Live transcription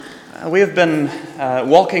We have been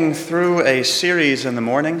walking through a series in the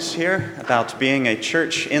mornings here about being a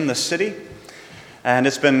church in the city, and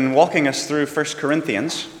it's been walking us through 1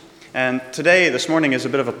 Corinthians. And today, this morning, is a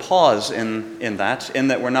bit of a pause in that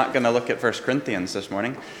we're not going to look at 1 Corinthians this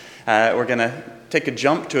morning. We're going to take a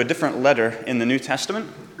jump to a different letter in the New Testament,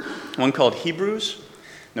 one called Hebrews.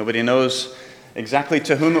 Nobody knows exactly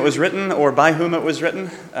to whom it was written or by whom it was written,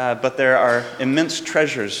 but there are immense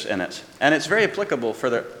treasures in it. And it's very applicable for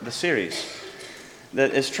the series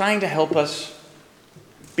that is trying to help us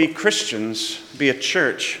be Christians, be a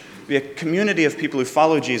church, be a community of people who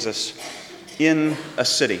follow Jesus in a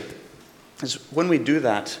city. Because when we do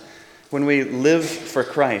that, when we live for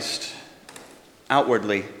Christ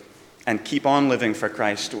outwardly and keep on living for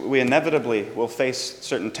Christ, we inevitably will face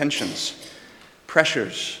certain tensions,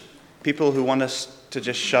 pressures, people who want us to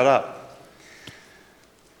just shut up.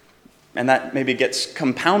 And that maybe gets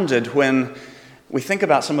compounded when we think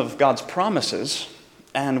about some of God's promises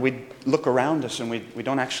and we look around us and we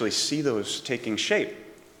don't actually see those taking shape.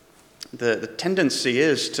 The tendency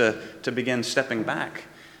is to begin stepping back,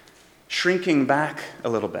 shrinking back a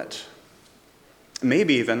little bit.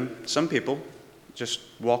 Maybe even some people just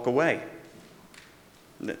walk away.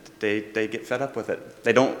 They get fed up with it.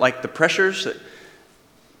 They don't like the pressures that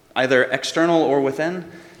either external or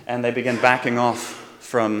within, and they begin backing off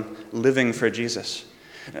from living for Jesus.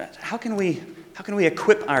 How can we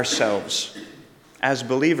equip ourselves as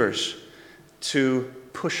believers to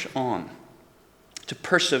push on, to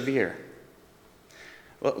persevere?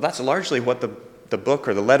 Well, that's largely what the book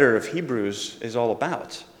or the letter of Hebrews is all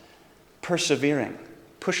about. Persevering,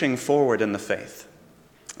 pushing forward in the faith.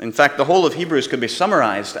 In fact, the whole of Hebrews could be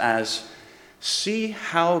summarized as, see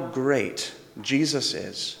how great Jesus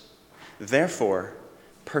is. Therefore,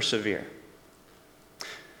 persevere.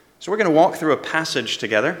 So we're going to walk through a passage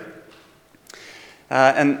together.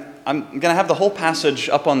 And I'm going to have the whole passage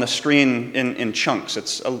up on the screen in chunks.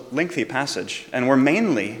 It's a lengthy passage. And we're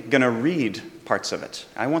mainly going to read parts of it.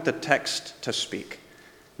 I want the text to speak,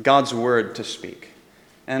 God's word to speak.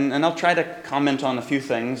 And I'll try to comment on a few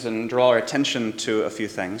things and draw our attention to a few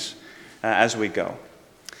things as we go.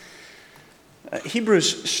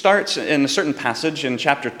 Hebrews starts in a certain passage in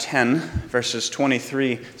chapter 10, verses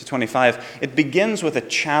 23 to 25. It begins with a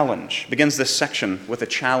challenge, begins this section with a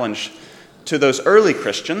challenge to those early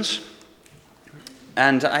Christians.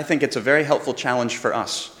 And I think it's a very helpful challenge for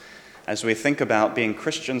us as we think about being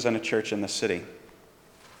Christians in a church in the city.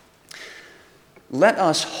 Let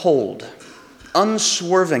us hold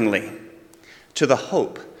unswervingly to the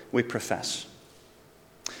hope we profess.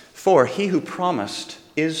 For he who promised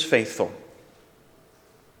is faithful.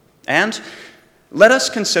 And let us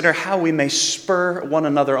consider how we may spur one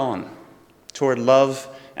another on toward love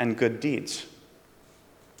and good deeds.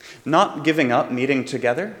 Not giving up meeting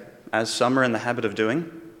together, as some are in the habit of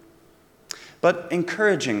doing, but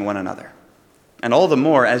encouraging one another, and all the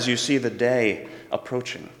more as you see the day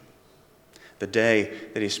approaching. The day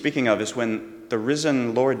that he's speaking of is when the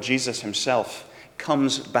risen Lord Jesus himself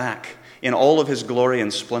comes back in all of his glory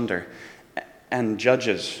and splendor and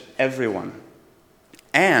judges everyone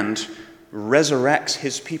and resurrects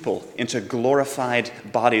his people into glorified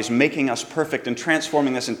bodies, making us perfect and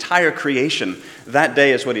transforming this entire creation. That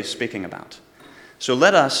day is what he's speaking about. So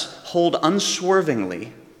let us hold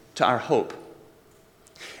unswervingly to our hope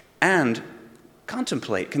and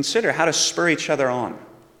consider how to spur each other on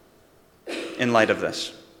in light of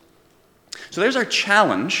this. So there's our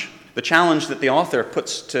challenge, the challenge that the author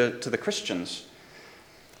puts to the Christians.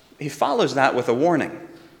 He follows that with a warning.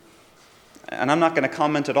 And I'm not going to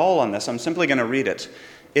comment at all on this. I'm simply going to read it.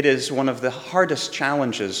 It is one of the hardest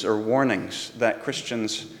challenges or warnings that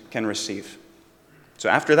Christians can receive. So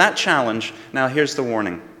after that challenge, now here's the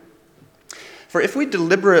warning. For if we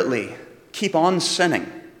deliberately keep on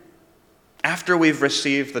sinning after we've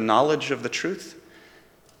received the knowledge of the truth,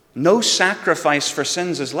 no sacrifice for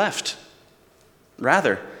sins is left.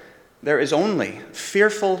 Rather, there is only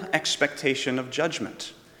fearful expectation of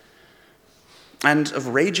judgment and of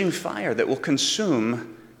raging fire that will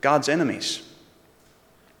consume God's enemies.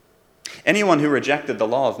 Anyone who rejected the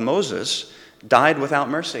law of Moses died without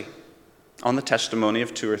mercy on the testimony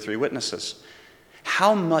of 2 or 3 witnesses.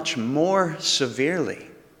 How much more severely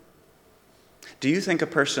do you think a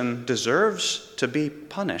person deserves to be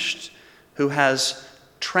punished who has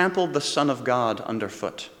trampled the Son of God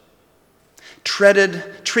underfoot,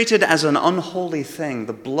 treated as an unholy thing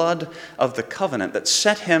the blood of the covenant that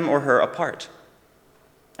set him or her apart,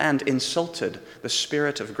 and insulted the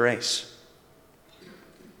Spirit of grace?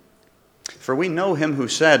 For we know him who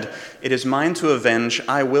said, "It is mine to avenge,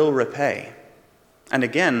 I will repay." And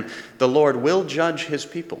again, the Lord will judge his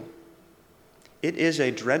people. It is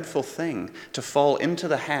a dreadful thing to fall into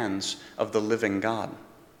the hands of the living God.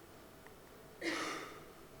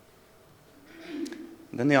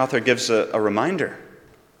 Then the author gives a reminder.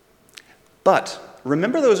 But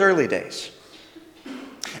remember those early days.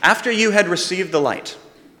 After you had received the light,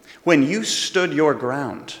 when you stood your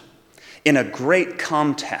ground in a great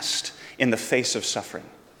contest in the face of suffering.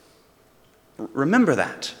 Remember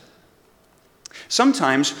that.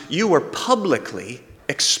 Sometimes you were publicly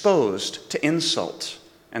exposed to insult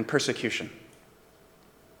and persecution.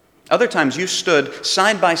 Other times you stood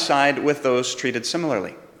side by side with those treated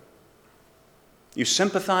similarly. You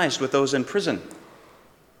sympathized with those in prison.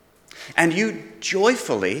 And you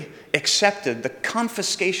joyfully accepted the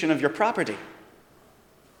confiscation of your property.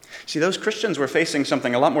 See, those Christians were facing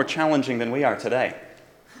something a lot more challenging than we are today.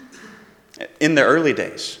 In their early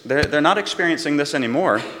days. They're not experiencing this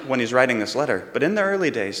anymore when he's writing this letter, but in their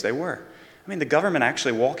early days they were. I mean, the government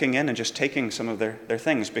actually walking in and just taking some of their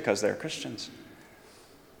things because they're Christians.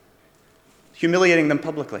 Humiliating them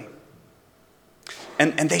publicly.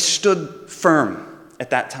 And they stood firm at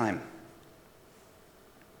that time.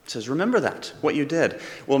 It says, remember that, what you did.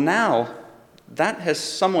 Well, now, that has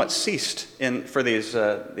somewhat ceased for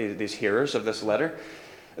these hearers of this letter,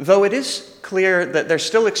 though it is clear that they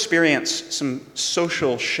still experience some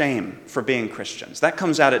social shame for being Christians. That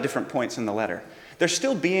comes out at different points in the letter. They're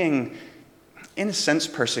still being, in a sense,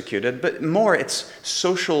 persecuted, but more it's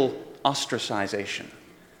social ostracization,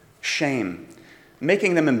 shame,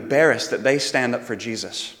 making them embarrassed that they stand up for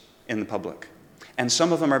Jesus in the public. And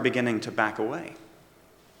some of them are beginning to back away.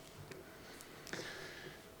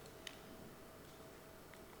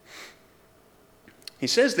 He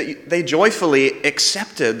says that they joyfully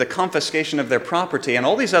accepted the confiscation of their property and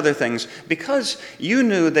all these other things because you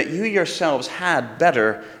knew that you yourselves had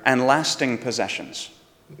better and lasting possessions.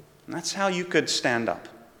 And that's how you could stand up.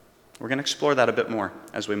 We're going to explore that a bit more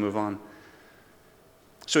as we move on.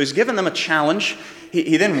 So he's given them a challenge.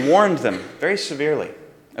 He then warned them very severely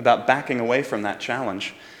about backing away from that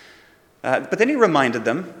challenge. But then he reminded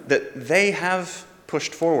them that they have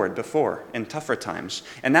pushed forward before in tougher times.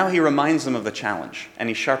 And now he reminds them of the challenge, and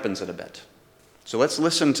he sharpens it a bit. So let's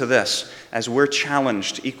listen to this as we're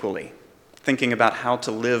challenged equally, thinking about how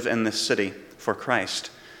to live in this city for Christ.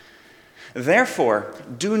 Therefore,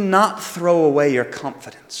 do not throw away your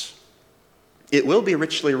confidence. It will be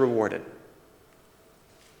richly rewarded.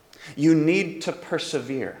 You need to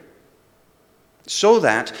persevere, so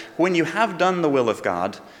that when you have done the will of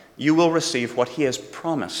God, you will receive what he has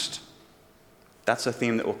promised. That's a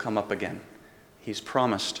theme that will come up again. He's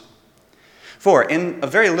promised. For in a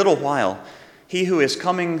very little while, he who is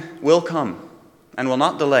coming will come and will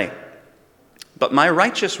not delay. But my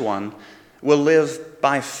righteous one will live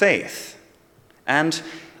by faith. And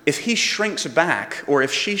if he shrinks back, or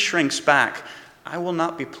if she shrinks back, I will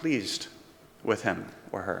not be pleased with him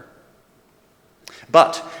or her.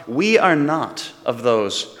 But we are not of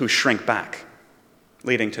those who shrink back,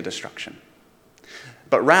 leading to destruction,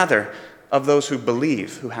 but rather of those who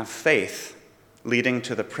believe, who have faith, leading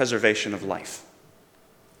to the preservation of life.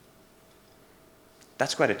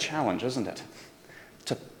 That's quite a challenge, isn't it?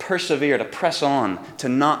 To persevere, to press on, to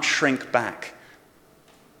not shrink back.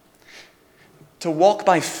 To walk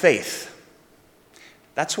by faith.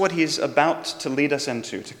 That's what he's about to lead us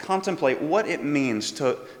into, to contemplate what it means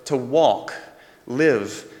to walk,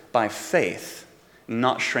 live by faith,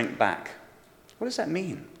 not shrink back. What does that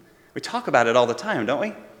mean? We talk about it all the time, don't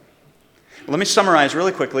we? Let me summarize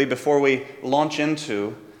really quickly before we launch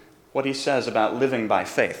into what he says about living by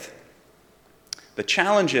faith. The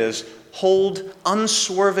challenge is, hold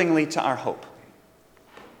unswervingly to our hope,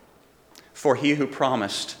 for he who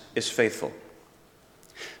promised is faithful.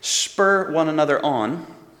 Spur one another on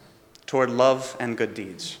toward love and good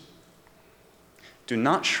deeds. Do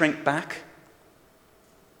not shrink back.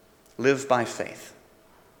 Live by faith.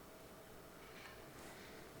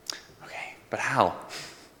 Okay, but how?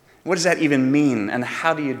 What does that even mean, and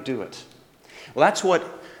how do you do it? Well, that's what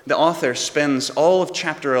the author spends all of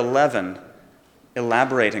chapter 11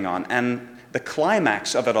 elaborating on, and the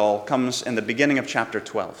climax of it all comes in the beginning of chapter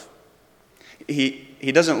 12.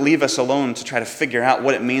 He doesn't leave us alone to try to figure out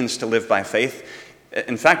what it means to live by faith.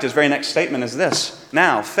 In fact, his very next statement is this.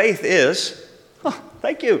 Now, faith is,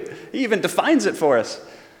 thank you, he even defines it for us.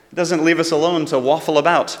 He doesn't leave us alone to waffle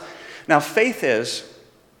about. Now, faith is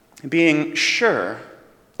being sure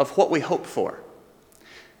of what we hope for,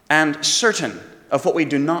 and certain of what we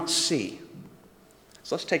do not see.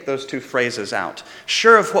 So let's take those two phrases out.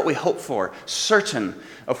 Sure of what we hope for, certain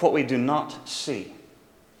of what we do not see.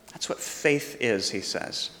 That's what faith is, he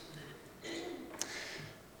says.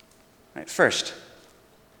 Right, first,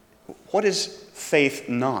 What is faith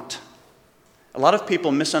not? A lot of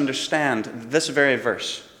people misunderstand this very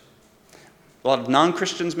verse. A lot of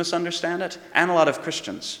non-Christians misunderstand it, and a lot of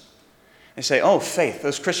Christians. They say, oh, faith,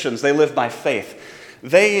 those Christians, they live by faith.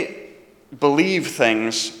 They believe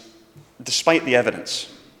things despite the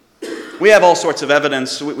evidence. We have all sorts of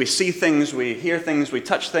evidence. We see things, we hear things, we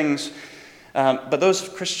touch things. But those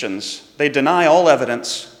Christians, they deny all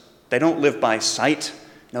evidence. They don't live by sight.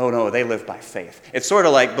 No, they live by faith. It's sort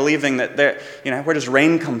of like believing that where does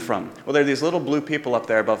rain come from? Well, there are these little blue people up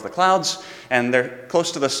there above the clouds, and they're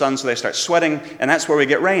close to the sun, so they start sweating, and that's where we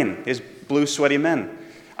get rain, is blue, sweaty men.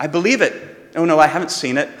 I believe it. Oh, no, I haven't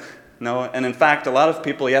seen it. No, and in fact, a lot of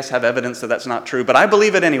people, yes, have evidence that that's not true, but I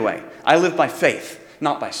believe it anyway. I live by faith,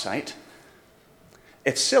 not by sight.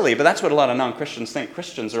 It's silly, but that's what a lot of non-Christians think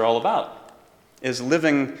Christians are all about, is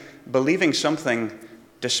believing something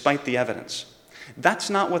despite the evidence. That's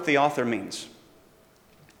not what the author means.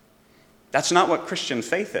 That's not what Christian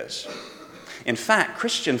faith is. In fact,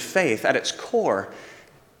 Christian faith at its core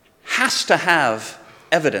has to have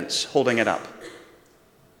evidence holding it up.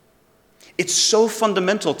 It's so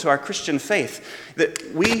fundamental to our Christian faith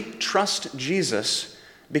that we trust Jesus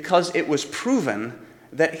because it was proven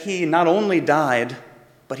that he not only died,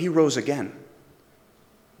 but he rose again.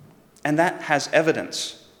 And that has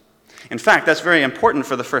evidence. In fact, that's very important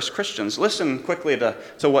for the first Christians. Listen quickly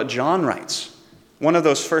to what John writes, one of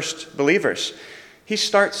those first believers. He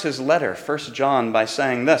starts his letter, 1 John, by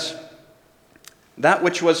saying this: that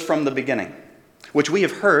which was from the beginning, which we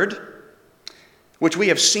have heard, which we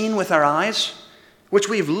have seen with our eyes, which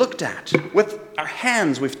we have looked at, with our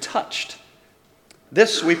hands we've touched.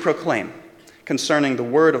 This we proclaim concerning the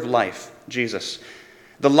word of life, Jesus.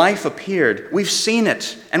 The life appeared. We've seen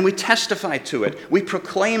it, and we testify to it. We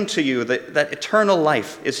proclaim to you that eternal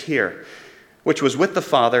life is here, which was with the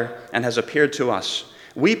Father and has appeared to us.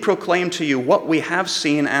 We proclaim to you what we have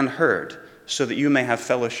seen and heard, so that you may have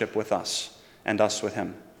fellowship with us and us with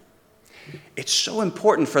him. It's so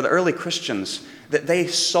important for the early Christians that they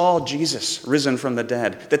saw Jesus risen from the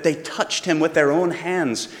dead, that they touched him with their own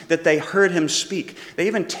hands, that they heard him speak. They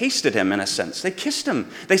even tasted him in a sense. They kissed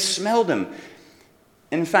him. They smelled him.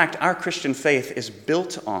 In fact, our Christian faith is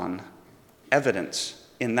built on evidence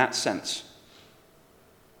in that sense.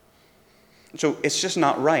 So it's just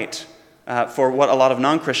not right for what a lot of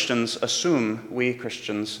non-Christians assume we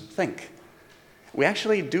Christians think. We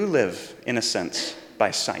actually do live, in a sense,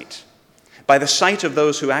 by sight. By the sight of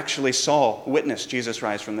those who actually witnessed Jesus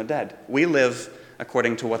rise from the dead. We live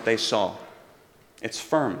according to what they saw. It's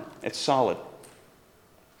firm. It's solid.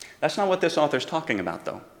 That's not what this author's talking about,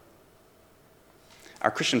 though. Our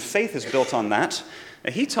Christian faith is built on that.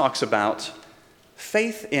 He talks about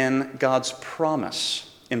faith in God's promise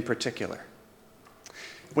in particular.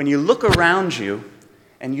 When you look around you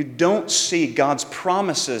and you don't see God's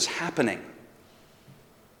promises happening,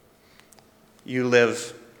 you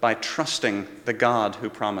live by trusting the God who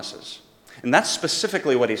promises. And that's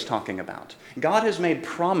specifically what he's talking about. God has made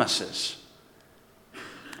promises,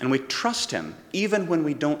 and we trust him even when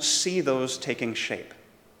we don't see those taking shape.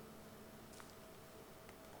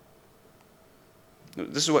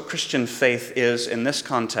 This is what Christian faith is in this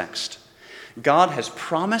context. God has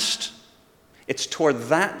promised. It's toward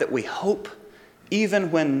that we hope, even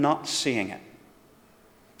when not seeing it.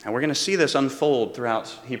 And we're going to see this unfold throughout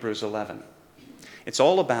Hebrews 11. It's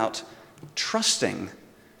all about trusting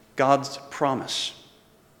God's promise,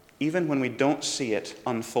 even when we don't see it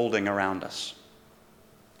unfolding around us.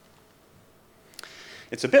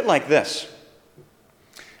 It's a bit like this.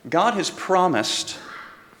 God has promised,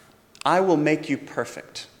 I will make you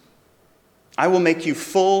perfect. I will make you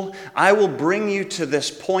full. I will bring you to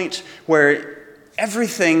this point where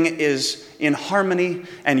everything is in harmony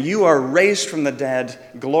and you are raised from the dead,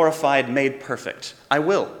 glorified, made perfect. I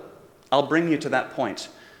will. I'll bring you to that point.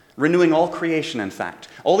 Renewing all creation, in fact.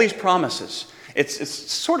 All these promises.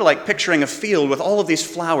 It's sort of like picturing a field with all of these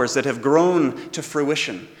flowers that have grown to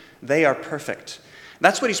fruition. They are perfect.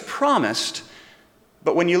 That's what he's promised,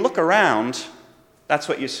 but when you look around, that's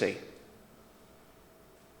what you see.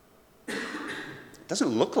 It doesn't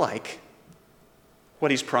look like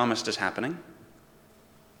what he's promised is happening.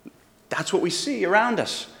 That's what we see around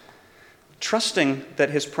us. Trusting that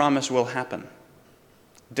his promise will happen,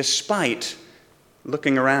 despite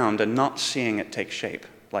looking around and not seeing it take shape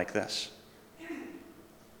like this.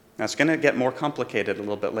 Now, it's going to get more complicated a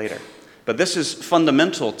little bit later, but this is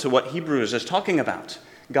fundamental to what Hebrews is talking about.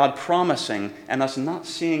 God promising and us not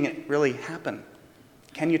seeing it really happen.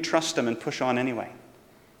 Can you trust him and push on anyway?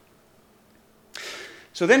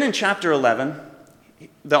 So then in chapter 11,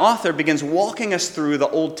 the author begins walking us through the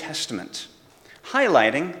Old Testament,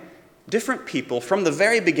 highlighting different people from the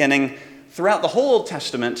very beginning, throughout the whole Old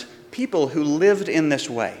Testament, people who lived in this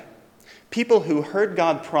way. People who heard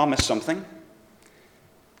God promise something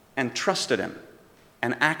and trusted him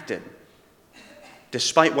and acted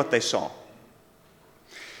despite what they saw.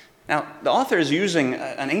 Now, the author is using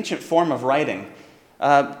an ancient form of writing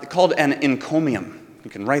called an encomium. You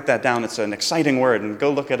can write that down. It's an exciting word, and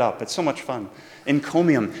go look it up. It's so much fun.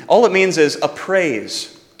 Encomium. All it means is a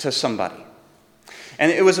praise to somebody.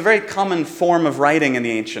 And it was a very common form of writing in the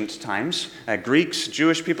ancient times. Greeks,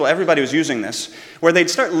 Jewish people, everybody was using this, where they'd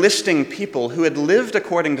start listing people who had lived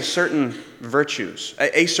according to certain virtues,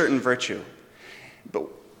 a certain virtue. But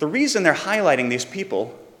the reason they're highlighting these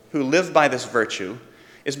people who live by this virtue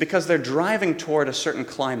is because they're driving toward a certain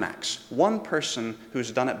climax. One person who's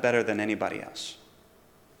done it better than anybody else.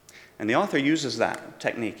 And the author uses that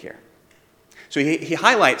technique here. So he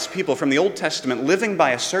highlights people from the Old Testament living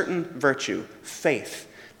by a certain virtue, faith,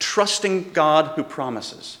 trusting God who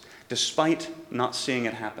promises, despite not seeing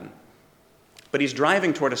it happen. But he's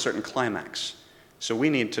driving toward a certain climax. So we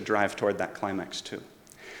need to drive toward that climax too.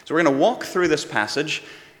 So we're going to walk through this passage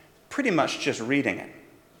pretty much just reading it,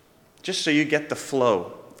 just so you get the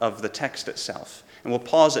flow of the text itself. And we'll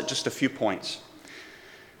pause at just a few points.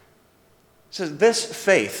 It says, this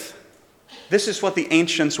faith, this is what the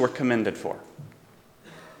ancients were commended for.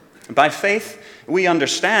 By faith, we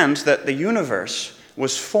understand that the universe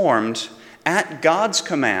was formed at God's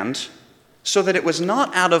command so that it was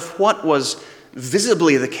not out of what was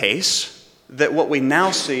visibly the case that what we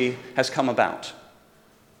now see has come about.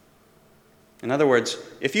 In other words,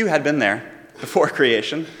 if you had been there before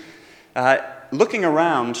creation, looking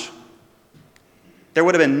around, there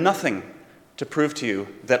would have been nothing to prove to you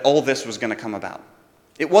that all this was going to come about.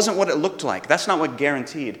 It wasn't what it looked like. That's not what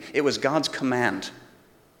guaranteed. It was God's command.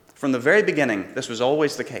 From the very beginning, this was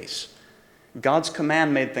always the case. God's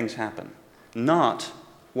command made things happen, not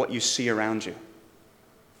what you see around you.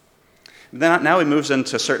 Then now he moves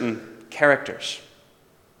into certain characters.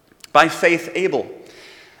 By faith, Abel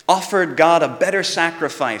offered God a better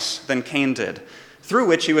sacrifice than Cain did, through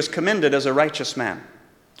which he was commended as a righteous man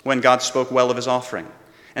when God spoke well of his offering.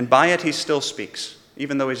 And by it he still speaks,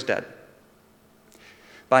 even though he's dead.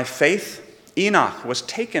 By faith, Enoch was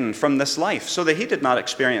taken from this life so that he did not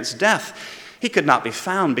experience death. He could not be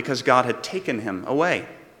found because God had taken him away.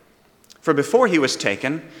 For before he was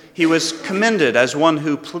taken, he was commended as one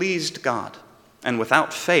who pleased God. And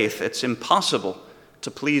without faith, it's impossible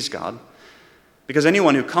to please God, because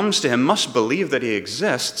anyone who comes to him must believe that he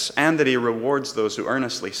exists and that he rewards those who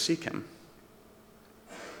earnestly seek him.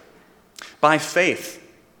 By faith,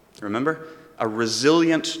 remember, a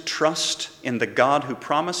resilient trust in the God who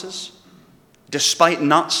promises, despite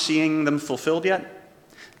not seeing them fulfilled yet.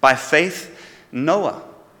 By faith, Noah,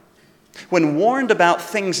 when warned about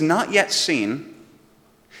things not yet seen,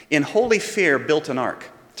 in holy fear built an ark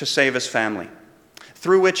to save his family,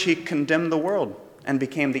 through which he condemned the world and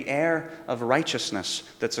became the heir of righteousness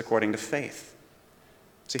that's according to faith.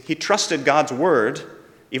 See, he trusted God's word,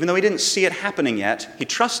 even though he didn't see it happening yet. He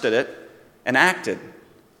trusted it and acted,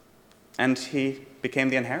 and he became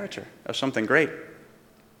the inheritor of something great.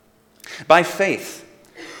 By faith,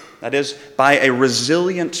 that is, by a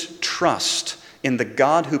resilient trust in the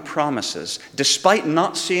God who promises, despite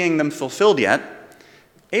not seeing them fulfilled yet,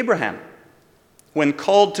 Abraham, when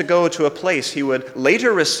called to go to a place he would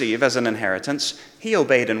later receive as an inheritance, he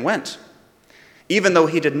obeyed and went, even though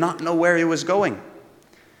he did not know where he was going.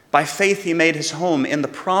 By faith, he made his home in the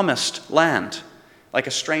promised land, like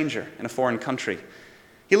a stranger in a foreign country.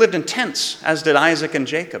 He lived in tents, as did Isaac and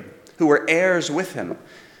Jacob, who were heirs with him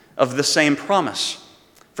of the same promise.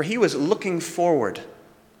 For he was looking forward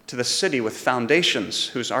to the city with foundations,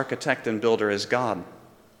 whose architect and builder is God.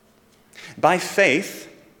 By faith,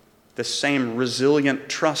 the same resilient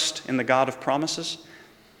trust in the God of promises,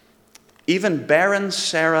 even barren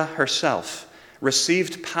Sarah herself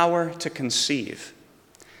received power to conceive,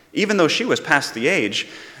 even though she was past the age,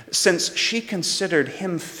 since she considered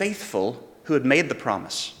him faithful who had made the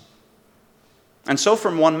promise. And so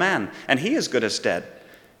from one man, and he as good as dead,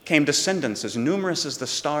 came descendants as numerous as the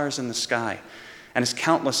stars in the sky and as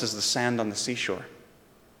countless as the sand on the seashore.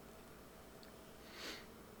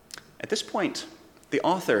 At this point, the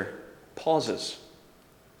author pauses.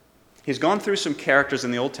 He's gone through some characters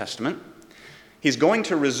in the Old Testament. He's going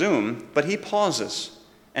to resume, but he pauses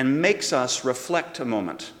and makes us reflect a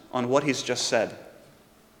moment on what he's just said.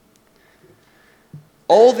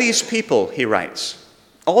 All these people, he writes,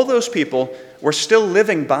 all those people were still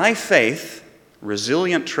living by faith,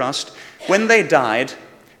 resilient trust, when they died,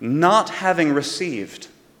 not having received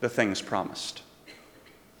the things promised.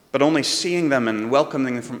 but only seeing them and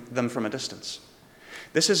welcoming them from a distance.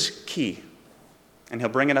 This is key, and he'll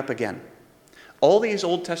bring it up again. All these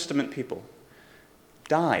Old Testament people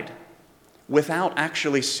died without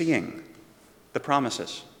actually seeing the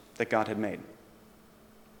promises that God had made.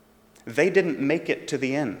 They didn't make it to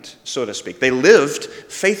the end, so to speak. They lived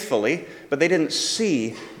faithfully, but they didn't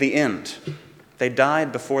see the end. They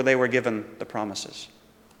died before they were given the promises.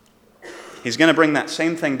 He's going to bring that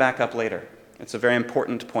same thing back up later. It's a very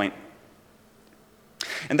important point.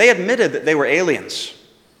 And they admitted that they were aliens,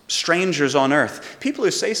 strangers on earth. People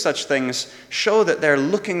who say such things show that they're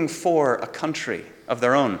looking for a country of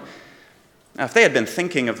their own. Now, if they had been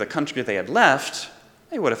thinking of the country they had left,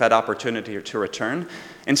 they would have had opportunity to return.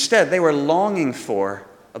 Instead, they were longing for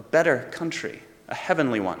a better country, a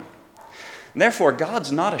heavenly one. And therefore,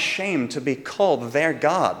 God's not ashamed to be called their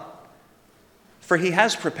God, for he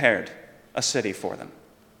has prepared a city for them.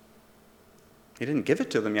 He didn't give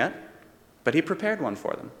it to them yet, but he prepared one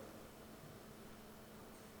for them.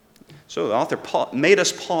 So the author made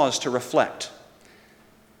us pause to reflect.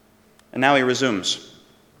 And now he resumes.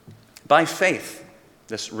 By faith,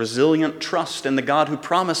 this resilient trust in the God who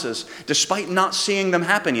promises, despite not seeing them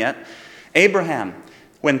happen yet, Abraham,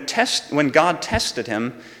 when God tested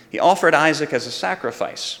him, he offered Isaac as a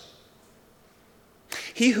sacrifice.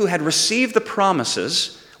 He who had received the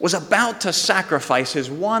promises was about to sacrifice his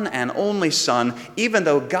one and only son, even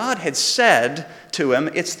though God had said to him,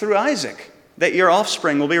 it's through Isaac that your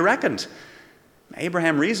offspring will be reckoned.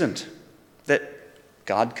 Abraham reasoned that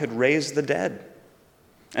God could raise the dead.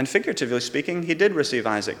 And figuratively speaking, he did receive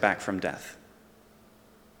Isaac back from death.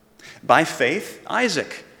 By faith,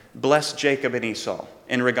 Isaac blessed Jacob and Esau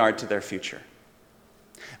in regard to their future.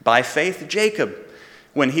 By faith, Jacob,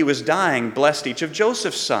 when he was dying, blessed each of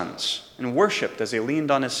Joseph's sons and worshipped as he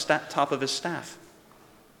leaned on his top of his staff.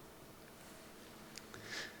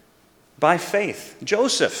 By faith,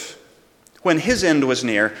 Joseph, when his end was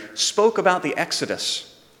near, spoke about the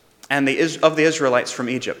exodus of the Israelites from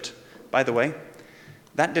Egypt. By the way,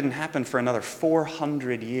 that didn't happen for another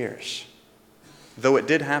 400 years, though it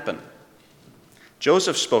did happen.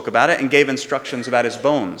 Joseph spoke about it and gave instructions about his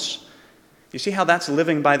bones. You see how that's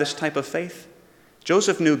living by this type of faith?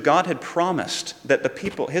 Joseph knew God had promised that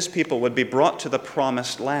his people would be brought to the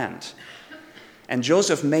promised land. And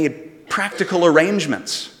Joseph made practical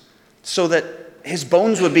arrangements so that his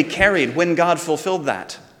bones would be carried when God fulfilled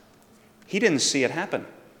that. He didn't see it happen.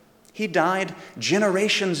 He died,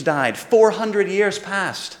 generations died, 400 years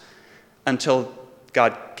passed until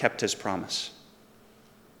God kept his promise.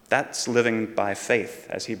 That's living by faith,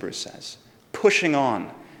 as Hebrews says. Pushing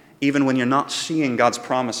on, even when you're not seeing God's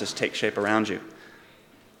promises take shape around you.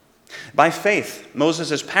 By faith,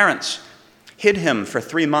 Moses' parents hid him for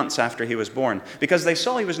 3 months after he was born because they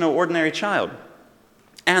saw he was no ordinary child,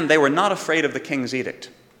 and they were not afraid of the king's edict.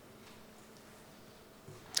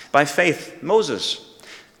 By faith, Moses,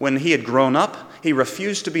 when he had grown up, he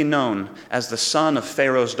refused to be known as the son of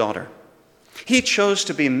Pharaoh's daughter. He chose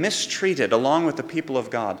to be mistreated along with the people of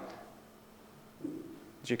God.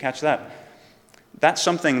 Did you catch that? That's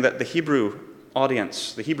something that the Hebrew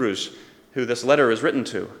audience, the Hebrews who this letter is written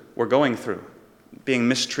to, were going through, being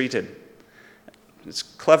mistreated. It's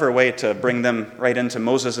a clever way to bring them right into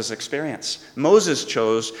Moses' experience. Moses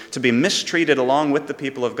chose to be mistreated along with the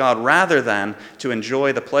people of God rather than to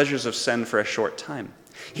enjoy the pleasures of sin for a short time.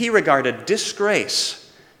 He regarded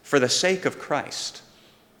disgrace for the sake of Christ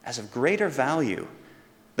as of greater value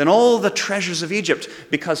than all the treasures of Egypt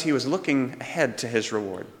because he was looking ahead to his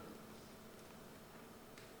reward.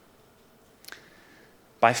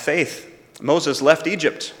 By faith, Moses left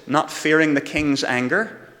Egypt, not fearing the king's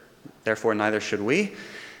anger, therefore neither should we.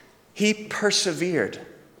 He persevered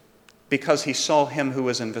because he saw him who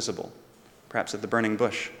was invisible, perhaps at the burning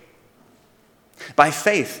bush. By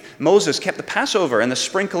faith, Moses kept the Passover and the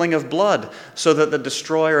sprinkling of blood so that the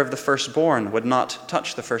destroyer of the firstborn would not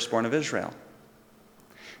touch the firstborn of Israel.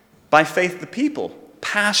 By faith, the people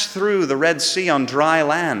passed through the Red Sea on dry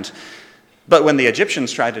land, but when the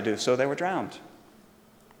Egyptians tried to do so, they were drowned.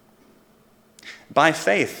 By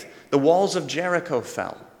faith, the walls of Jericho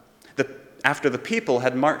fell after the people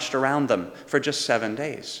had marched around them for just 7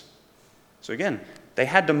 days. So again, they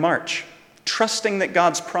had to march, trusting that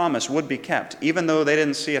God's promise would be kept, even though they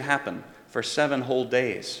didn't see it happen for 7 whole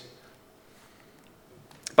days.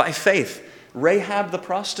 By faith, Rahab the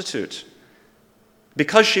prostitute,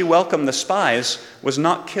 because she welcomed the spies, was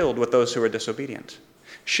not killed with those who were disobedient.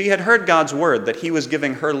 She had heard God's word that he was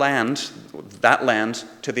giving her land, that land,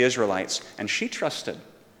 to the Israelites, and she trusted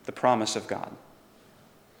the promise of God.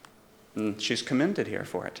 And she's commended here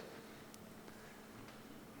for it.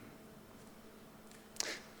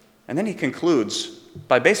 And then he concludes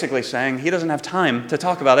by basically saying he doesn't have time to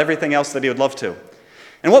talk about everything else that he would love to.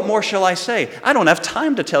 And what more shall I say? I don't have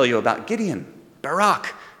time to tell you about Gideon,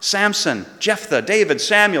 Barak, Samson, Jephthah, David,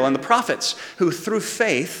 Samuel, and the prophets, who through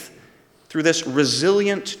faith, through this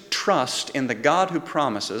resilient trust in the God who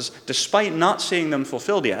promises, despite not seeing them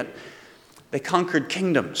fulfilled yet, they conquered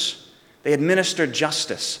kingdoms, they administered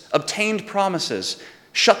justice, obtained promises,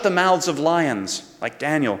 shut the mouths of lions, like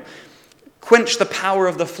Daniel, quenched the power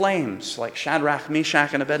of the flames, like Shadrach,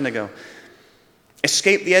 Meshach, and Abednego,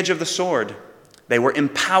 escaped the edge of the sword. They were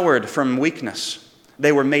empowered from weakness.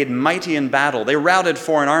 They were made mighty in battle. They routed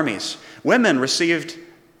foreign armies. Women received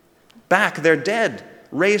back their dead,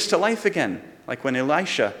 raised to life again, like when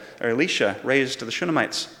Elisha raised the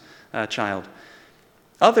Shunammite's child.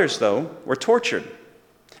 Others, though, were tortured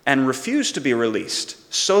and refused to be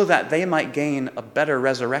released so that they might gain a better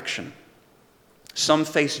resurrection. Some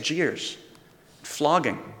faced jeers,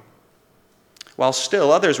 flogging, while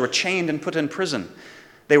still others were chained and put in prison.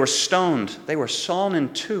 They were stoned. They were sawn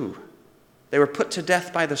in two. They were put to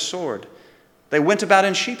death by the sword. They went about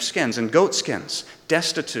in sheepskins and goatskins,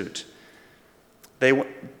 destitute. They were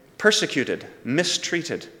persecuted,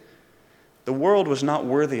 mistreated. The world was not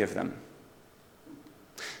worthy of them.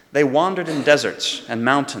 They wandered in deserts and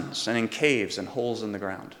mountains and in caves and holes in the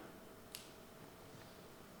ground.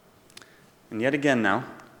 And yet again now,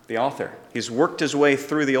 the author, he's worked his way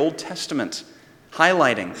through the Old Testament,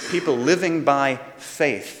 highlighting people living by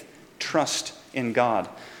faith, trust in God.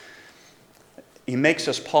 He makes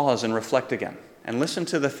us pause and reflect again and listen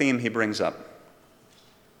to the theme he brings up.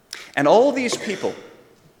 And all these people,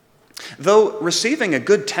 though receiving a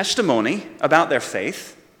good testimony about their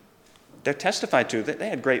faith, they're testified to that they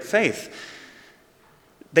had great faith,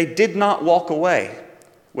 they did not walk away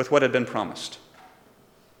with what had been promised.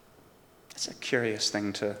 It's a curious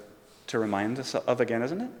thing to remind us of again,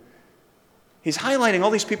 isn't it? He's highlighting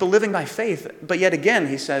all these people living by faith, but yet again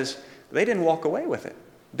he says they didn't walk away with it.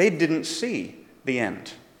 They didn't see the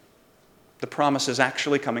end. The promise is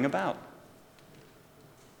actually coming about.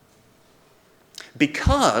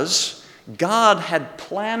 Because God had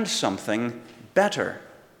planned something better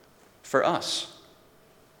for us.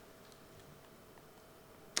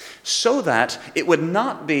 So that it would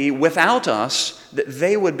not be without us that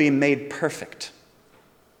they would be made perfect.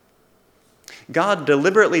 God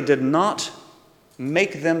deliberately did not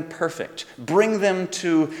make them perfect, bring them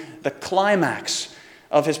to the climax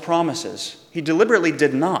of his promises. He deliberately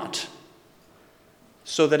did not,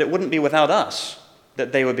 so that it wouldn't be without us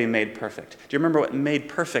that they would be made perfect. Do you remember what made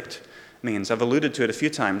perfect means? I've alluded to it a few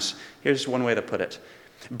times. Here's one way to put it.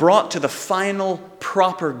 Brought to the final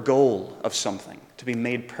proper goal of something, to be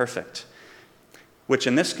made perfect, which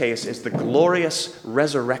in this case is the glorious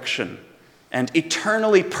resurrection and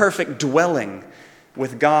eternally perfect dwelling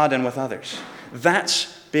with God and with others.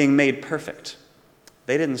 That's being made perfect.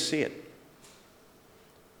 They didn't see it.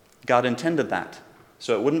 God intended that,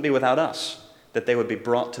 so it wouldn't be without us that they would be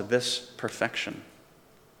brought to this perfection.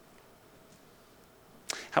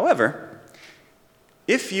 However,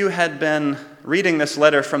 if you had been reading this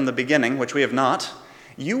letter from the beginning, which we have not,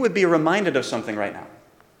 you would be reminded of something right now.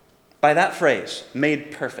 By that phrase,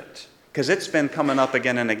 made perfect, because it's been coming up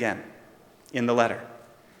again and again in the letter.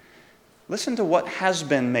 Listen to what has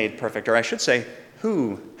been made perfect, or I should say,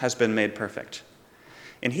 who has been made perfect.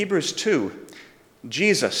 In Hebrews 2,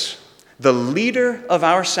 Jesus, the leader of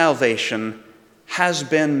our salvation, has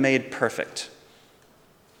been made perfect.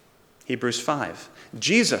 Hebrews 5,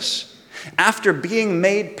 Jesus, after being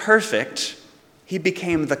made perfect, he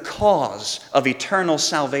became the cause of eternal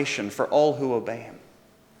salvation for all who obey him.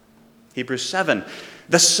 Hebrews 7,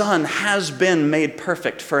 the Son has been made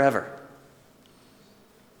perfect forever.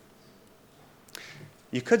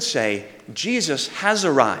 You could say Jesus has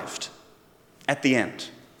arrived at the end.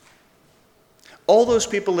 All those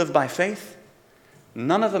people live by faith.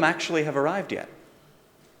 None of them actually have arrived yet.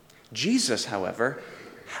 Jesus, however,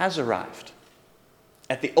 has arrived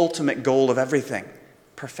at the ultimate goal of everything,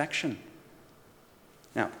 perfection.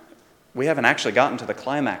 Now, we haven't actually gotten to the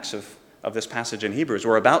climax of this passage in Hebrews.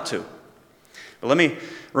 We're about to. But let me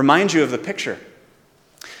remind you of the picture.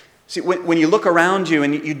 See, when you look around you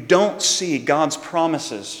and you don't see God's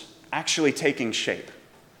promises actually taking shape,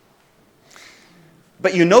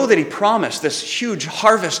 but you know that he promised this huge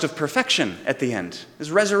harvest of perfection at the end, this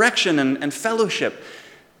resurrection and fellowship,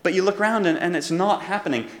 but you look around and it's not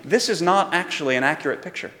happening. This is not actually an accurate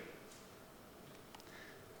picture.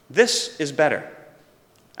 This is better.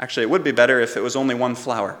 Actually, it would be better if it was only one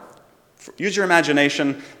flower. Use your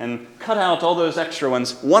imagination and cut out all those extra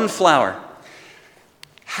ones. One flower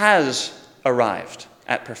has arrived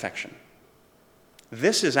at perfection.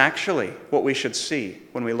 this is actually what we should see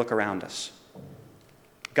when we look around us.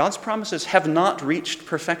 God's promises have not reached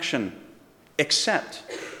perfection except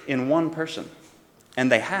in one person,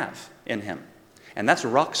 and they have in him. And that's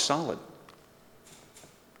rock solid.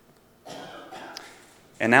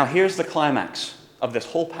 And now here's the climax of this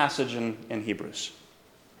whole passage in Hebrews.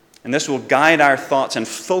 And this will guide our thoughts and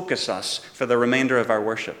focus us for the remainder of our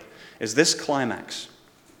worship, is this climax.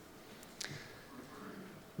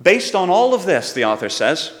 Based on all of this, the author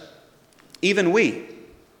says, even we,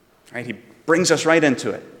 right? He brings us right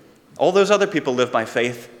into it. All those other people live by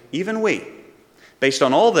faith, even we. Based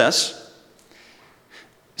on all this,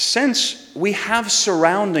 since we have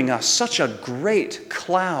surrounding us such a great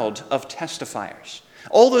cloud of testifiers,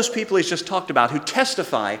 all those people he's just talked about who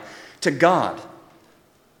testify to God,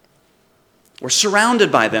 we're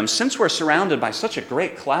surrounded by them. Since we're surrounded by such a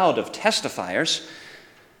great cloud of testifiers,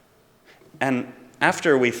 and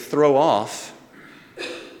after we throw off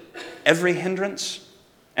every hindrance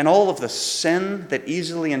and all of the sin that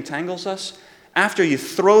easily entangles us, after you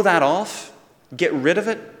throw that off, get rid of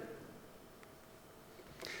it,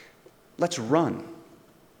 let's run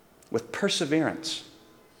with perseverance.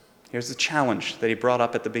 Here's the challenge that he brought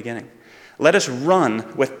up at the beginning. Let us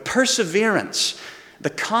run with perseverance the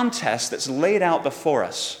contest that's laid out before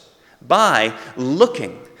us by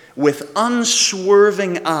looking with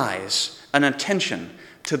unswerving eyes and attention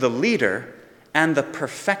to the leader and the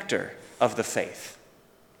perfecter of the faith,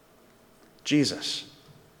 Jesus.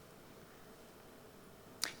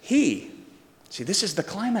 See, this is the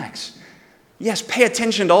climax. Yes, pay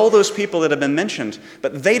attention to all those people that have been mentioned,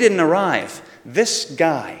 but they didn't arrive. This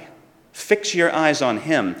guy, fix your eyes on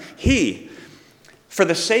him. He, for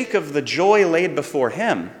the sake of the joy laid before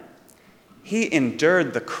him, he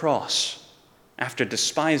endured the cross after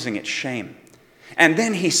despising its shame. And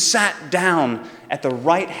then he sat down at the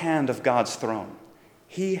right hand of God's throne.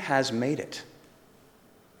 He has made it.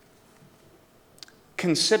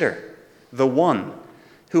 Consider the one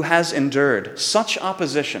who has endured such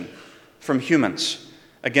opposition from humans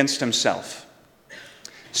against himself,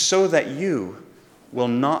 so that you will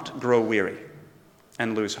not grow weary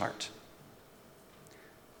and lose heart.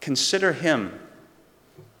 Consider him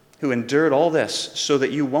who endured all this so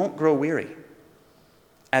that you won't grow weary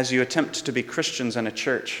as you attempt to be Christians in a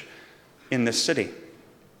church in this city.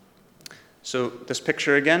 So this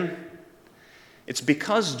picture again, it's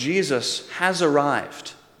because Jesus has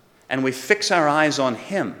arrived and we fix our eyes on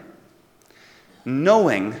him,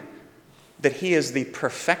 knowing that he is the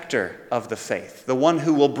perfecter of the faith, the one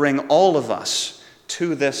who will bring all of us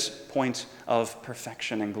to this point of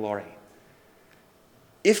perfection and glory.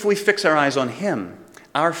 If we fix our eyes on him,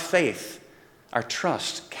 our faith, our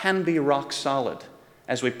trust can be rock solid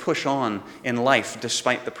as we push on in life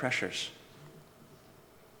despite the pressures.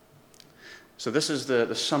 So this is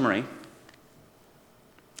the summary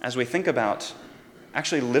as we think about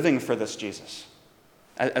actually living for this Jesus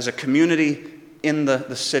as a community in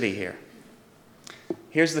the city here.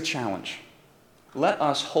 Here's the challenge. Let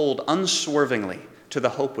us hold unswervingly to the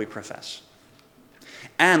hope we profess.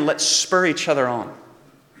 And let's spur each other on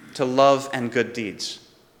to love and good deeds.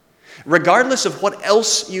 Regardless of what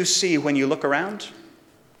else you see when you look around,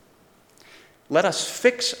 let us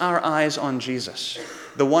fix our eyes on Jesus,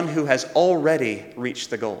 the one who has already reached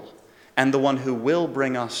the goal and the one who will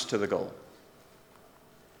bring us to the goal.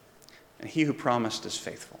 And he who promised is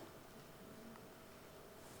faithful.